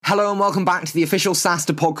Hello and welcome back to the official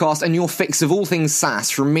SaaStr podcast and your fix of all things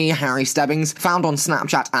SaaS from me, Harry Stebbings, found on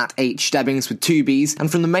Snapchat at hstebbings with 2 B's,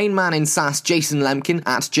 and from the main man in SaaS, Jason Lemkin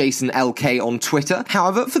at JasonLK on Twitter.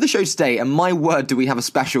 However, for the show today, and my word do we have a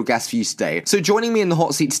special guest for you today. So joining me in the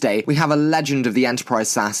hot seat today, we have a legend of the enterprise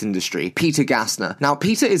SaaS industry, Peter Gassner. Now,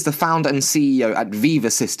 Peter is the founder and CEO at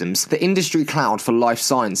Veeva Systems, the industry cloud for life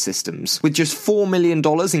science systems. With just $4 million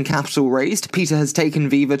in capital raised, Peter has taken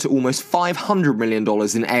Veeva to almost $500 million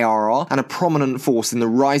in ARR and a prominent force in the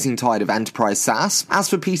rising tide of enterprise SaaS. As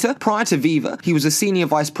for Peter, prior to Veeva, he was a senior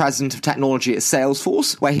vice president of technology at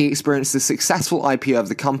Salesforce, where he experienced the successful IPO of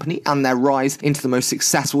the company and their rise into the most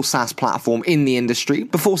successful SaaS platform in the industry.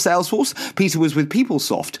 Before Salesforce, Peter was with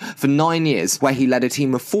PeopleSoft for 9 years, where he led a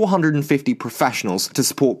team of 450 professionals to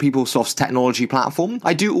support PeopleSoft's technology platform.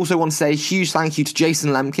 I do also want to say a huge thank you to Jason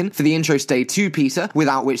Lemkin for the intro today to Peter,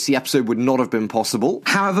 without which the episode would not have been possible.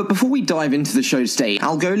 However, before we dive into the show today,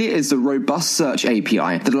 Algolia is the robust search API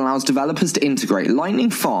that allows developers to integrate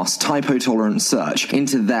lightning-fast, typo-tolerant search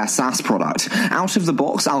into their SaaS product. Out of the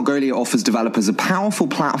box, Algolia offers developers a powerful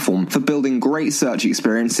platform for building great search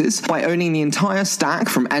experiences. By owning the entire stack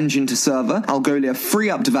from engine to server, Algolia free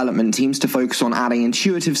up development teams to focus on adding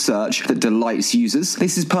intuitive search that delights users.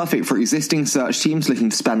 This is perfect for existing search teams looking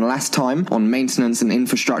to spend less time on maintenance and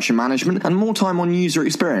infrastructure management and more time on user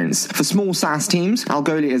experience. For small SaaS teams,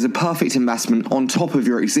 Algolia is a perfect investment on top of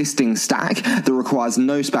your existing stack that requires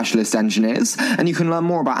no specialist engineers, and you can learn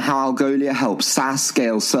more about how Algolia helps SaaS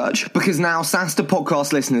scale search, because now SaaStr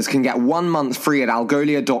podcast listeners can get 1 month free at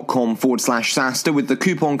algolia.com/SaaStr with the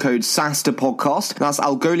coupon code SaaStr podcast. That's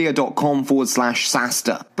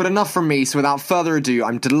algolia.com/SaaStr. But enough from me, so without further ado,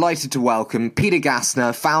 I'm delighted to welcome Peter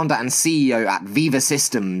Gassner, founder and CEO at Veeva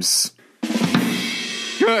Systems.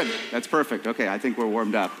 Good. That's perfect. Okay, I think we're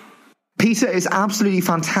warmed up. Peter, it's absolutely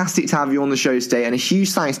fantastic to have you on the show today, and a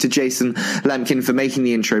huge thanks to Jason Lemkin for making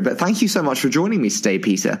the intro. But thank you so much for joining me today,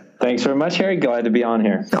 Peter. Thanks very much, Harry. Glad to be on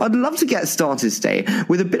here. Now, I'd love to get started today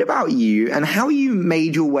with a bit about you and how you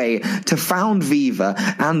made your way to found Veeva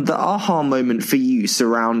and the aha moment for you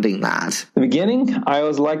surrounding that. In the beginning, I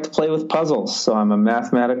always liked to play with puzzles. So I'm a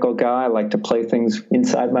mathematical guy. I like to play things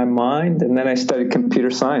inside my mind. And then I studied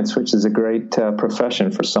computer science, which is a great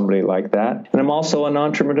profession for somebody like that. And I'm also an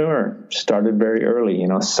entrepreneur. Started very early,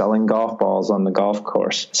 selling golf balls on the golf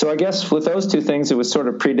course. So I guess with those two things, it was sort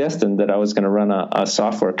of predestined that I was going to run a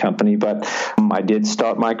software company. But I did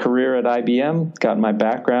start my career at IBM, got my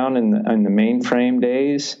background in the mainframe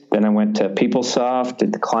days. Then I went to PeopleSoft,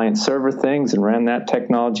 did the client server things and ran that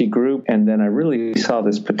technology group. And then I really saw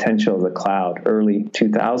this potential of the cloud. Early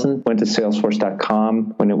 2000, went to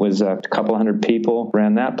Salesforce.com when it was a couple hundred people,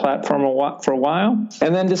 ran that platform for a while,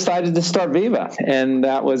 and then decided to start Veeva. And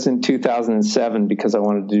that was in 2007 because I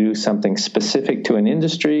wanted to do something specific to an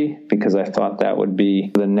industry, because I thought that would be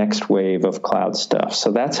the next wave of cloud stuff. So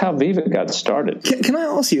that's how Veeva got started. Can I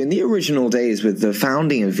ask you, in the original days with the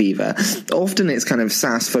founding of Veeva, often it's kind of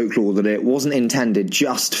SaaS folklore that it wasn't intended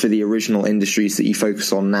just for the original industries that you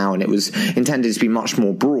focus on now, and it was intended to be much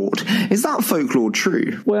more broad. Is that folklore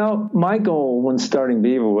true? Well, my goal when starting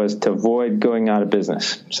Veeva was to avoid going out of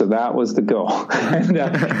business. So that was the goal. And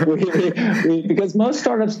because most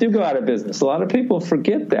startups do go out of business. A lot of people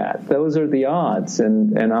forget that. Those are the odds.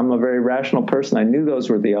 And I'm a very rational person. I knew those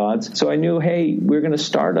were the odds. So I knew, hey, we're going to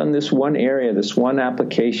start on this one area, this one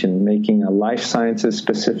application, making a life sciences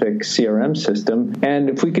specific CRM system. And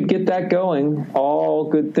if we could get that going, all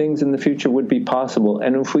good things in the future would be possible.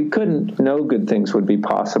 And if we couldn't, no good things would be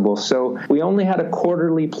possible. So we only had a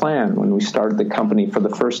quarterly plan when we started the company for the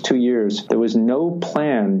first 2 years. There was no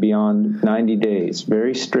plan beyond 90 days,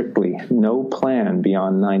 very strictly, no plan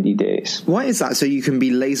beyond 90 days. Why is that? So you can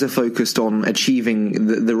be laser focused on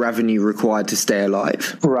achieving the revenue required to stay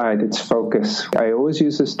alive? Right, it's focus. I always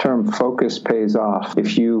use this term, focus pays off.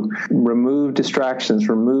 If you remove distractions,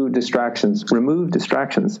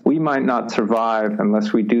 we might not survive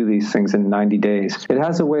unless we do these things in 90 days. It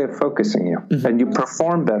has a way of focusing you, and you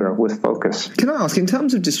perform better with focus. Can I ask, in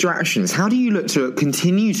terms of distractions, how do you look to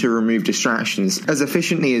continue to remove distractions as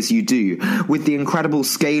efficiently as you do with the incredible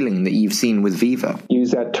scaling that you've seen with Veeva?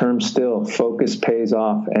 Use that term still, focus pays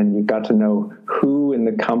off, and you've got to know who in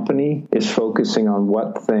the company is focusing on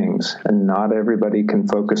what things, and not everybody can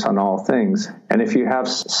focus on all things. And if you have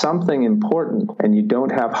something important and you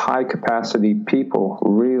don't have high capacity people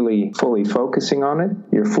really fully focusing on it,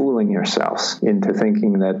 you're fooling yourselves into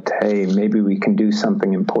thinking that, hey, maybe we can do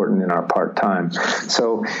something important in our part-time.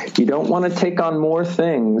 So you don't want to take on more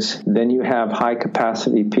things than you have high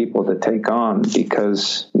capacity people to take on,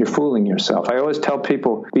 because you're fooling yourself. I always tell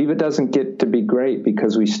people, Veeva doesn't get to be great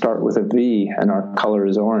because we start with a V and our color color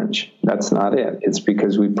is orange. That's not it. It's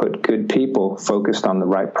because we put good people focused on the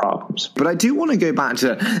right problems. But I do want to go back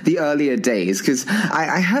to the earlier days, because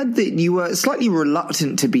I heard that you were slightly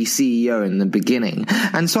reluctant to be CEO in the beginning.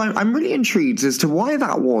 And so I'm really intrigued as to why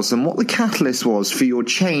that was and what the catalyst was for your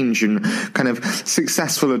change and kind of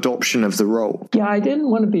successful adoption of the role. Yeah, I didn't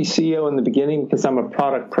want to be CEO in the beginning because I'm a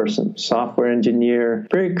product person, software engineer,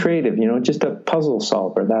 very creative, just a puzzle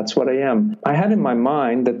solver. That's what I am. I had in my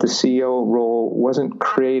mind that the CEO role wasn't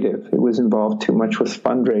creative. It was involved too much with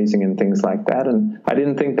fundraising and things like that. And I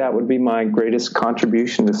didn't think that would be my greatest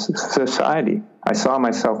contribution to society. I saw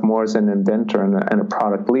myself more as an inventor and a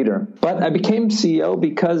product leader. But I became CEO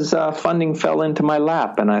because funding fell into my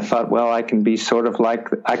lap. And I thought, well, I can be the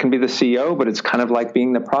CEO, but it's kind of like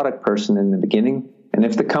being the product person in the beginning. And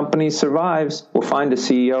if the company survives, we'll find a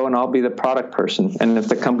CEO and I'll be the product person. And if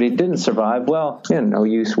the company didn't survive, well, no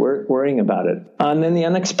use worrying about it. And then the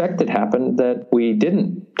unexpected happened that we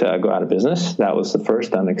didn't go out of business. That was the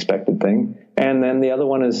first unexpected thing. And then the other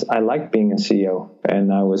one is I like being a CEO,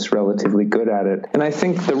 and I was relatively good at it. And I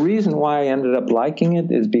think the reason why I ended up liking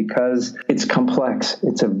it is because it's complex.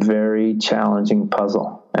 It's a very challenging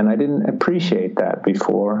puzzle. And I didn't appreciate that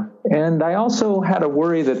before. And I also had a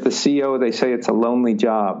worry that the CEO, they say it's a lonely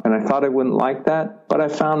job. And I thought I wouldn't like that. But I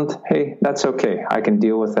found, hey, that's okay. I can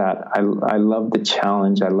deal with that. I love the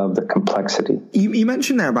challenge. I love the complexity. You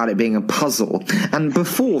mentioned there about it being a puzzle. And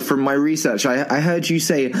before, from my research, I heard you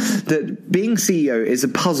say that being CEO is a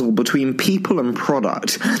puzzle between people and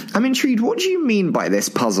product. I'm intrigued. What do you mean by this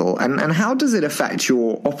puzzle? And how does it affect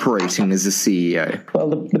your operating as a CEO? Well,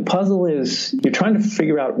 the puzzle is you're trying to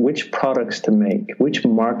figure out which products to make, which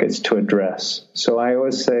markets to address. So I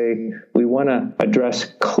always say we want to address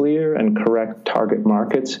clear and correct target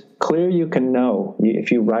markets. Clear, you can know.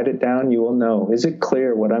 If you write it down, you will know. Is it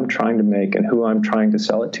clear what I'm trying to make and who I'm trying to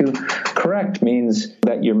sell it to? Correct means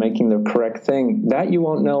that you're making the correct thing. That you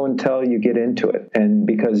won't know until you get into it, and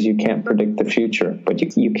because you can't predict the future.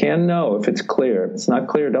 But you can know if it's clear. If it's not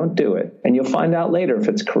clear, don't do it. And you'll find out later if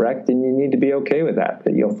it's correct, and you need to be okay with that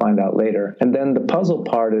you'll find out later. And then the puzzle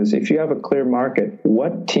part is if you have a clear market,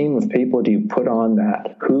 what team of people do you put on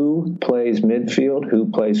that? Who plays midfield?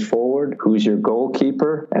 Who plays forward? Who's your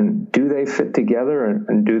goalkeeper? And do they fit together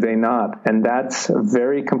and do they not? And that's a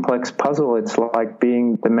very complex puzzle. It's like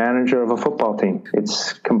being the manager of a football team.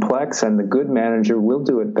 It's complex, and the good manager will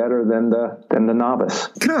do it better than the novice.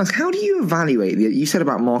 Can I ask, how do you evaluate you said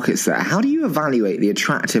about markets there, how do you evaluate the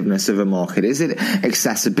attractiveness of a market? Is it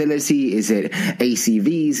accessibility? Is it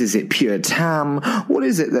ACVs? Is it pure TAM? What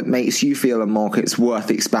is it that makes you feel a market's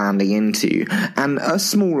worth expanding into? And are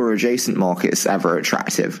smaller adjacent markets ever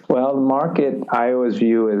attractive? Well, the market I always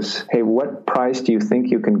view as, hey, what price do you think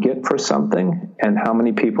you can get for something? And how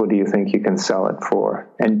many people do you think you can sell it for?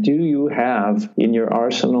 And do you have in your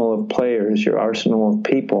arsenal of players, your arsenal of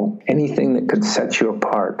people, anything that could set you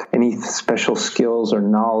apart? Any special skills or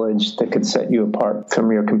knowledge that could set you apart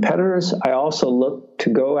from your competitors? I also look to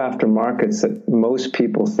go after markets that most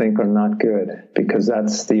people think are not good, because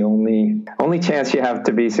that's the only chance you have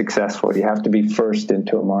to be successful. You have to be first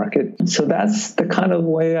into a market. So that's the kind of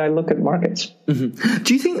way I look at markets. Mm-hmm.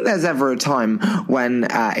 Do you think there's ever a time when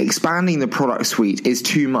expanding the product suite is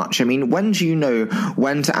too much? I mean, when do you know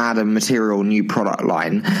when to add a material new product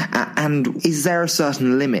line? And is there a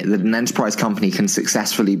certain limit that an enterprise company can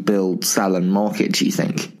successfully build, sell, and market, do you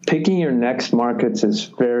think? Picking your next markets is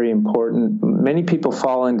very important. Many people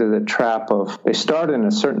fall into the trap of they start in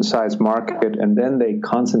a certain size market and then they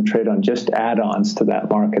concentrate on just add-ons to that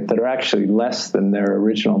market that are actually less than their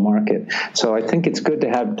original market. So I think it's good to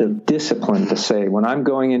have the discipline to say, when I'm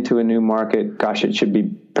going into a new market, gosh, it should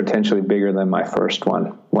be potentially bigger than my first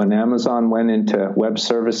one. When Amazon went into web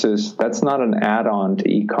services, that's not an add-on to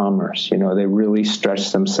e-commerce. They really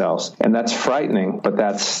stretched themselves. And that's frightening, but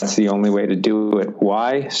that's the only way to do it.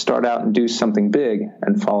 Why start out and do something big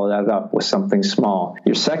and follow that up with something small?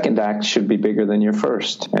 Your second act should be bigger than your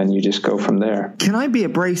first, and you just go from there. Can I be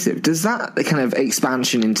abrasive? Does that kind of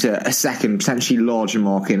expansion into a second, potentially larger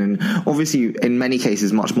market, and obviously in many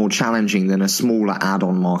cases much more challenging than a smaller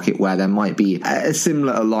add-on market where there might be a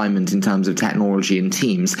similar alignment in terms of technology and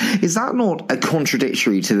teams, is that not a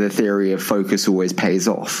contradictory to the theory of focus always pays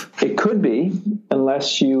off? It could be,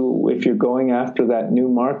 unless you if you're going after that new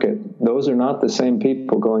market, those are not the same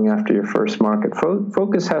people going after your first market.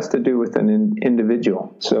 Focus has to do with an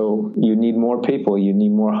individual. So you need more people. You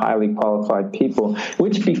need more highly qualified people,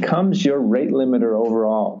 which becomes your rate limiter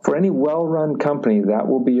overall. For any well-run company, that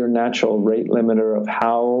will be your natural rate limiter of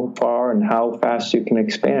how far and how fast you can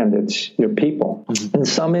expand. It's your people. Mm-hmm. In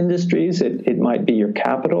some industries, it might be your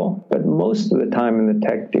capital, but most of the time in the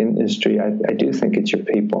tech industry, I do think it's your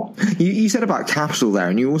people. You said about capital there,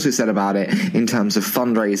 and you also said about it in terms of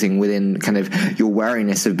fundraising within kind of your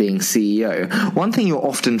wariness of being CEO. One thing you're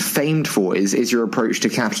often famed for is your approach to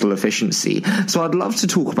capital efficiency. So I'd love to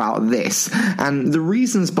talk about this and the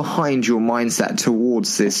reasons behind your mindset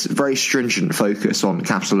towards this very stringent focus on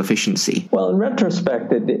capital efficiency. Well, in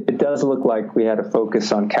retrospect, it does look like we had a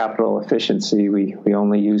focus on capital efficiency. We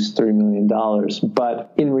only used $3 million,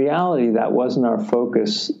 but in reality, that wasn't our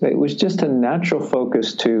focus. It was just a natural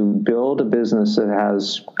focus to build a business that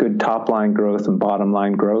has good top-line growth and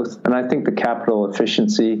bottom-line growth. And I think the capital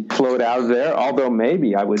efficiency flowed out of there, although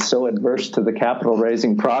maybe I was so adverse to the capital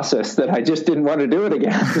raising process that I just didn't want to do it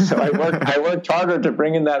again. So I worked harder to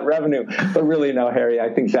bring in that revenue. But really, no, Harry,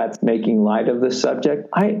 I think that's making light of this subject.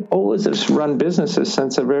 I always have run businesses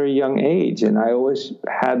since a very young age, and I always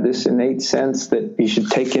had this innate sense that you should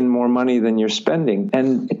take in more money than you're spending.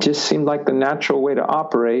 And it just seemed like the natural way to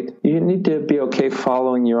operate. You need to be okay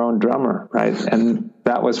following your own drummer, right? And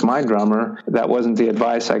that was my drummer. That wasn't the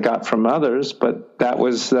advice I got from others, but that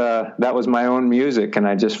was my own music, and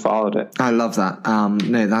I just followed it. I love that.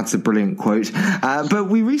 No, that's a brilliant quote. But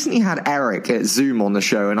we recently had Eric at Zoom on the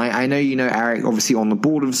show, and I know you know Eric, obviously on the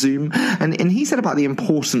board of Zoom, and he said about the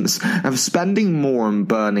importance of spending more and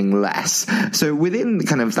burning less. So within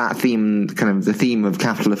kind of that theme, kind of the theme of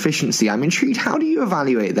capital efficiency, I'm intrigued. How do you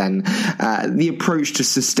evaluate then the approach to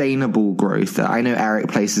sustainable growth? I know Eric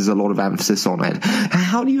places a lot of emphasis on it.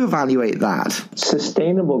 How do you evaluate that?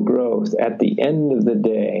 Sustainable growth, at the end of the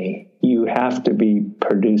day, you have to be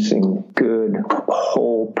producing good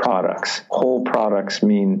whole products. Whole products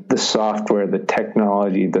mean the software, the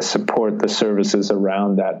technology, the support, the services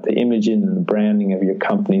around that, the imaging and the branding of your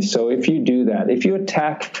company. So if you do that, if you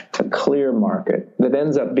attack a clear market that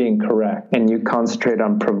ends up being correct and you concentrate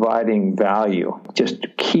on providing value,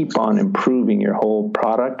 just keep on improving your whole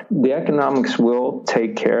product, the economics will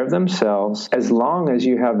take care of themselves as long as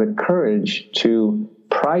you have the courage to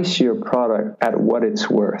price your product at what it's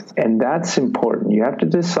worth. And that's important. You have to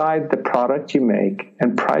decide the product you make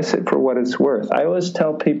and price it for what it's worth. I always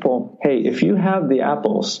tell people, hey, if you have the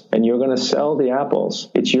apples and you're going to sell the apples,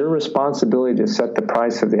 it's your responsibility to set the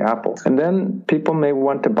price of the apples. And then people may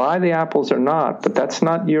want to buy the apples or not, but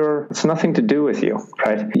it's nothing to do with you,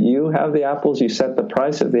 right? You have the apples, you set the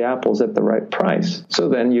price of the apples at the right price. So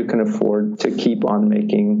then you can afford to keep on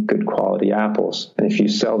making good quality apples. And if you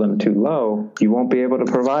sell them too low, you won't be able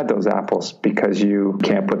to provide those apples because you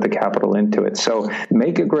can't put the capital into it. So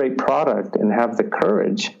make a great product and have the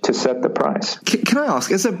courage to set the price. Can I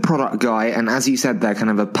ask, as a product guy, and as you said there, kind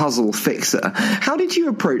of a puzzle fixer, how did you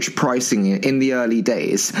approach pricing in the early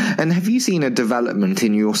days? And have you seen a development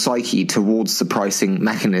in your psyche towards the pricing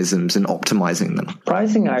mechanisms and optimizing them?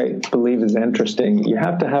 Pricing, I believe, is interesting. You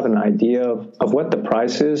have to have an idea of what the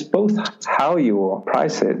price is, both how you will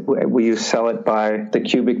price it. Will you sell it by the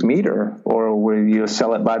cubic meter, or will you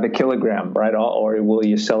sell it by the kilogram, right? Or will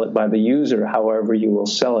you sell it by the user, however you will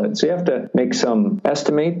sell it? So you have to make some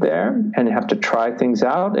estimate there, and you have to try things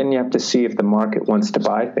out, and you have to see if the market wants to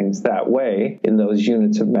buy things that way in those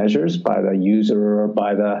units of measures, by the user or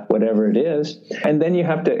by the whatever it is. And then you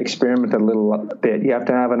have to experiment a little bit. You have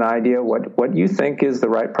to have an idea what you think is the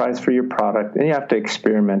right price for your product, and you have to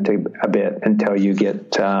experiment a bit until you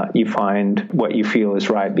you find what you feel is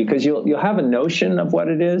right, because you'll have a notion of what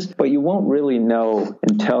it is, but you won't really know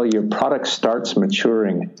until your product starts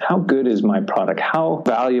maturing. How good is my product? How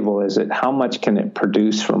valuable is it? How much can it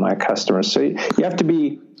produce for my customers? So you have to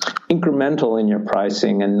be incremental in your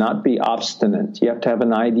pricing and not be obstinate. You have to have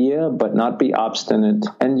an idea, but not be obstinate.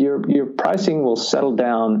 And your pricing will settle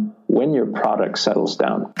down when your product settles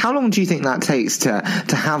down. How long do you think that takes to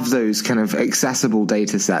have those kind of accessible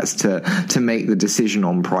data sets to make the decision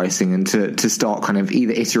on pricing and to start kind of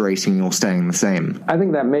either iterating or staying the same? I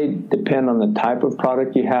think that may depend on the type of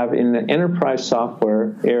product you have. In the enterprise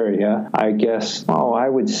software area, I guess, I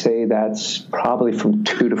would say that's probably from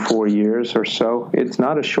 2 to 4 years or so. It's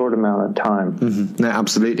not a short amount of time. No,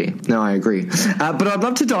 absolutely. No, I agree. But I'd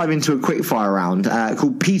love to dive into a quick fire round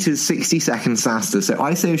called Peter's 60-second SaaStr. So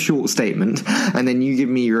I say a short statement, and then you give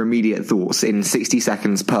me your immediate thoughts in 60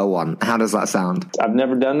 seconds per one. How does that sound? I've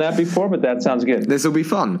never done that before, but that sounds good. This will be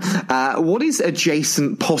fun. What is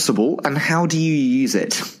adjacent possible, and how do you use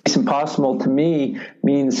it? Adjacent possible to me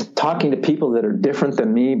means talking to people that are different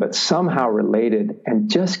than me, but somehow related, and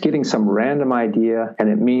just getting some random idea. And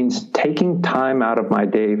it means taking time out of my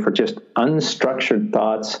day for just unstructured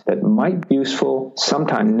thoughts that might be useful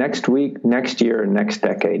sometime next week, next year, and next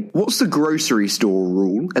decade. What's the grocery store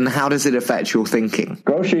rule, and how does it affect your thinking?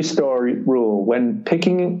 Grocery store rule: when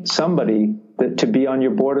picking somebody to be on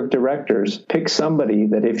your board of directors, pick somebody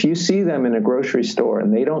that if you see them in a grocery store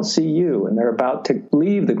and they don't see you and they're about to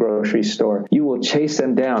leave the grocery store, you will chase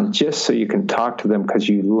them down just so you can talk to them because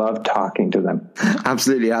you love talking to them.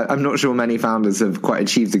 Absolutely. I'm not sure many founders have quite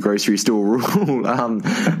achieved the grocery store rule,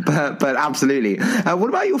 but absolutely. What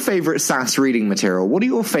about your favorite SaaS reading material? What are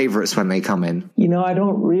your favorites when they come in?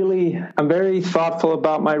 I'm very thoughtful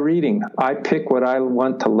about my reading. I pick what I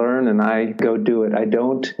want to learn and I go do it. I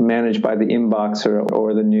don't manage by the inbox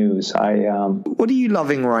or the news. What are you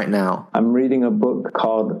loving right now? I'm reading a book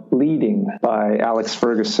called Leading by Alex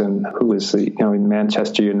Ferguson, who is in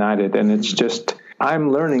Manchester United, and it's just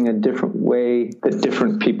I'm learning a different way that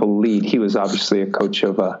different people lead. He was obviously a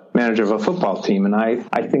manager of a football team, and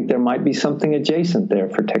I think there might be something adjacent there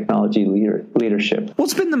for technology leadership.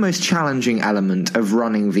 What's been the most challenging element of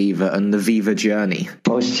running Veeva and the Veeva journey?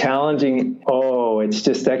 Most challenging? It's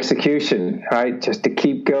just execution, right? Just to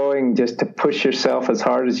keep going, just to push yourself as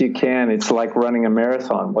hard as you can. It's like running a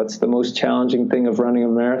marathon. What's the most challenging thing of running a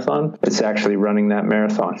marathon? It's actually running that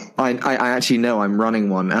marathon. I actually know I'm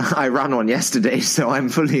running one. I ran one yesterday, so I'm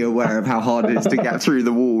fully aware of how hard it is to get through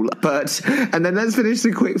the wall. And then let's finish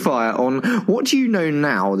the quick fire on what do you know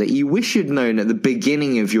now that you wish you'd known at the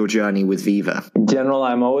beginning of your journey with Veeva? In general,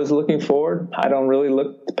 I'm always looking forward. I don't really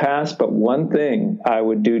look past, but one thing I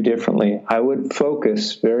would do differently, I would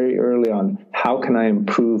focus very early on how can I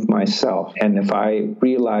improve myself. And if I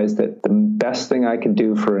realized that the best thing I could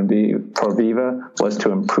do for Veeva was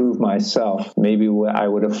to improve myself, maybe I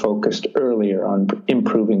would have focused earlier on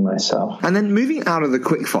improving myself. And then moving out of the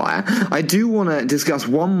quickfire, I do want to discuss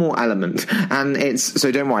one more element, and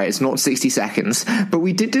so don't worry, it's not 60 seconds, but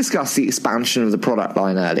we did discuss the expansion of the product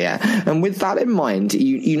line earlier, and with that in mind,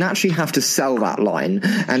 you naturally have to sell that line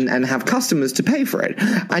and have customers to pay for it,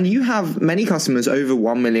 and you have many customers over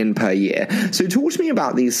 1 million per year. So talk to me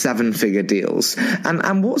about these 7-figure deals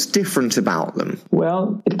and what's different about them.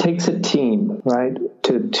 Well, it takes a team, right,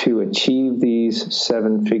 to achieve these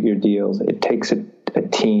 7-figure deals. It takes a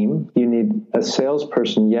team. You need a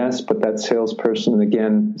salesperson, yes, but that salesperson,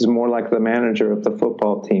 again, is more like the manager of the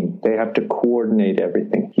football team. They have to coordinate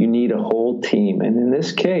everything. You need a whole team. And in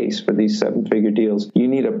this case, for these 7-figure deals, you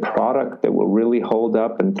need a product that will really hold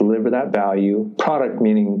up and deliver that value. Product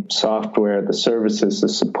meaning software, the services, the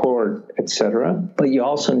support, etc. But you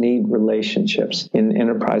also need relationships. In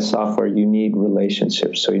enterprise software, you need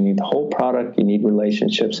relationships. So you need the whole product, you need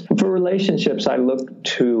relationships. And for relationships, I look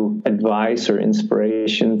to advice or inspiration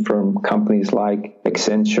from companies like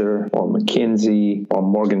Accenture or McKinsey or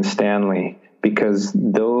Morgan Stanley, because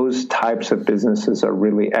those types of businesses are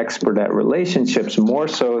really expert at relationships, more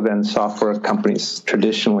so than software companies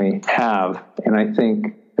traditionally have. And I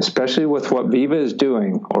think especially with what Veeva is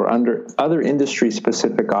doing or under other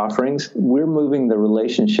industry-specific offerings, we're moving the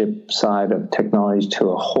relationship side of technology to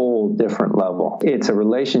a whole different level. It's a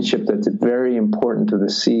relationship that's very important to the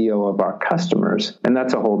CEO of our customers, and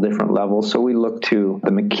that's a whole different level. So we look to the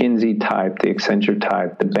McKinsey type, the Accenture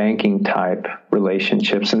type, the banking type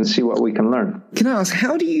relationships and see what we can learn. Can I ask,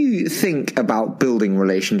 how do you think about building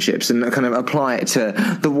relationships and kind of apply it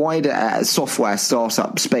to the wider software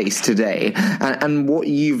startup space today and what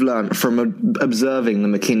you've learned from observing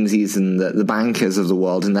the McKinseys and the bankers of the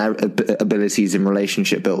world and their abilities in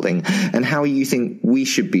relationship building, and how you think we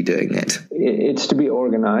should be doing it? It's to be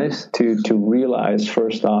organized, to realize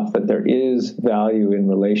first off that there is value in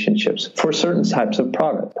relationships for certain types of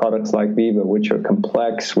products like Veeva, which are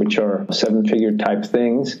complex, which are 7-figure type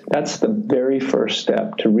things. That's the very first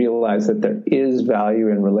step, to realize that there is value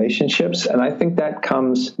in relationships. And I think that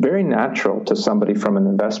comes very natural to somebody from an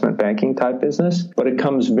investment banking type business, but it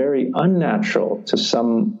comes very unnatural to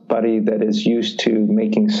somebody that is used to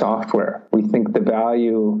making software. We think the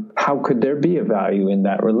value, how could there be a value in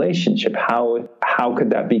that relationship? How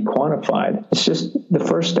could that be quantified? It's just the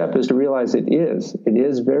first step is to realize it is. It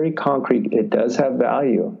is very concrete. It does have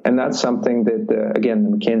value. And that's something that, again,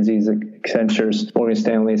 the McKinseys, Accentures, Morgan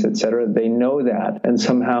Stanley's, etc. They know that. And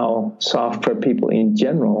somehow software people in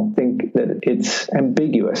general think that it's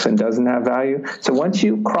ambiguous and doesn't have value. So once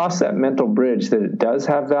you cross that mental bridge that it does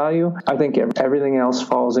have value, I think everything else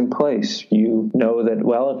falls in place. You know that,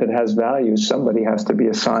 well, if it has value, somebody has to be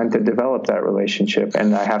assigned to develop that relationship.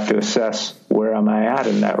 And I have to assess where am I at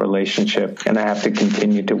in that relationship. And I have to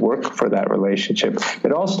continue to work for that relationship.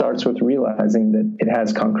 It all starts with realizing that it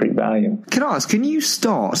has concrete value. Can I ask, can you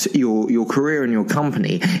start your career and your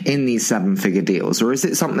company in these 7-figure deals? Or is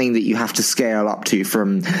it something that you have to scale up to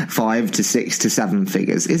from 5 to 6 to 7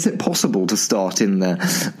 figures? Is it possible to start in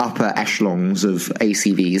the upper echelons of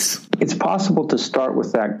ACVs? It's possible to start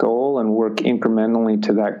with that goal and work incrementally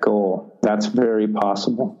to that goal. That's very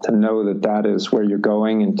possible, to know that that is where you're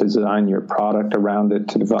going and design your product around it,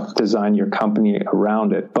 to design your company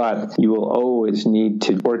around it. But you will always need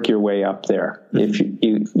to work your way up there. If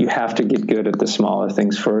you have to get good at the smaller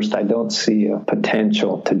things first. I don't see a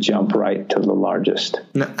potential to jump right to the largest.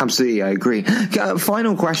 No, absolutely, I agree.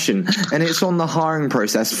 Final question, and it's on the hiring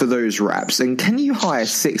process for those reps. And can you hire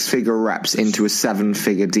 6-figure reps into a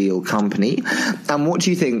 7-figure deal company? And what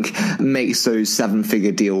do you think makes those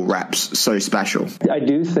 7-figure deal reps so special? I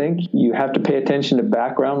do think you have to pay attention to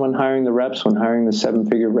background when hiring the reps, when hiring the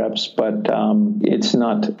 7-figure reps, but it's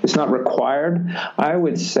not required. I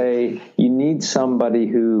would say you need somebody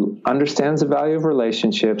who understands the value of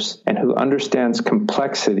relationships and who understands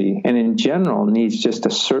complexity, and in general needs just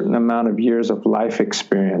a certain amount of years of life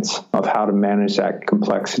experience of how to manage that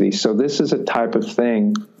complexity. So this is a type of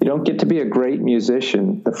thing. You don't get to be a great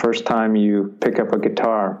musician the first time you pick up a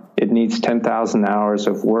guitar. It needs 10,000 hours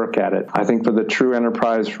of work at it. I think for the true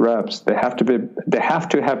enterprise reps, they have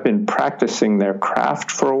to have been practicing their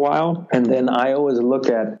craft for a while. And then I always look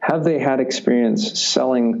at, have they had experience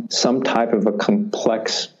selling some type of a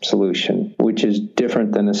complex solution, which is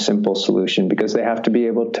different than a simple solution, because they have to be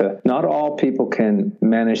able to, not all people can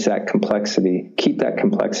manage that complexity, keep that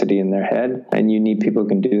complexity in their head, and you need people who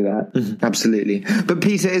can do that. Mm-hmm, absolutely. But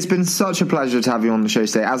Peter, it's been such a pleasure to have you on the show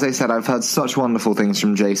today. As I said, I've heard such wonderful things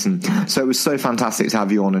from Jason. So it was so fantastic to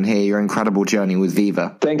have you on and hear your incredible journey with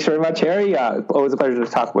Veeva. Thanks very much, Harry. Always a pleasure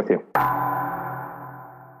to talk with you.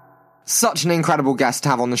 Such an incredible guest to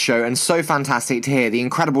have on the show, and so fantastic to hear the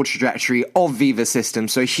incredible trajectory of Veeva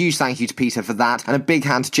Systems. So a huge thank you to Peter for that, and a big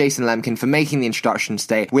hand to Jason Lemkin for making the introduction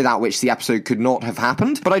today, without which the episode could not have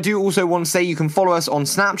happened. But I do also want to say you can follow us on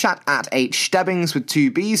Snapchat at hstebbings with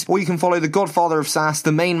 2 B's, or you can follow the godfather of SaaS,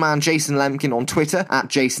 the main man Jason Lemkin, on Twitter at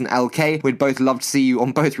JasonLK. We'd both love to see you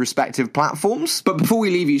on both respective platforms. But before we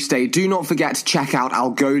leave you today, do not forget to check out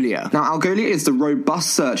Algolia. Now, Algolia is the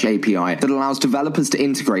robust search API that allows developers to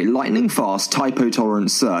integrate lightning-fast, typo-tolerant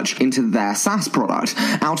search into their SaaS product.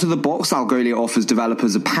 Out of the box, Algolia offers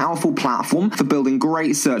developers a powerful platform for building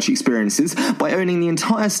great search experiences by owning the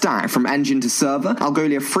entire stack from engine to server.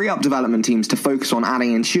 Algolia free up development teams to focus on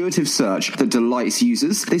adding intuitive search that delights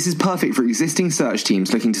users. This is perfect for existing search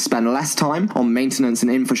teams looking to spend less time on maintenance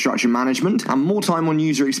and infrastructure management and more time on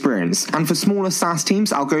user experience. And for smaller SaaS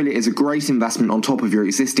teams, Algolia is a great investment on top of your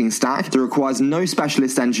existing stack that requires no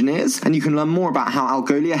specialist engineers, and you can learn more about how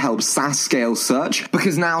Algolia helps SaaS scale search,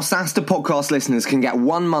 because now SaaStr podcast listeners can get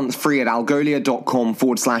 1 month free at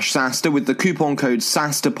algolia.com/SaaStr with the coupon code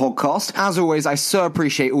SaaStr podcast. As always, I so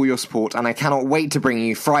appreciate all your support, and I cannot wait to bring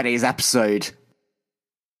you Friday's episode.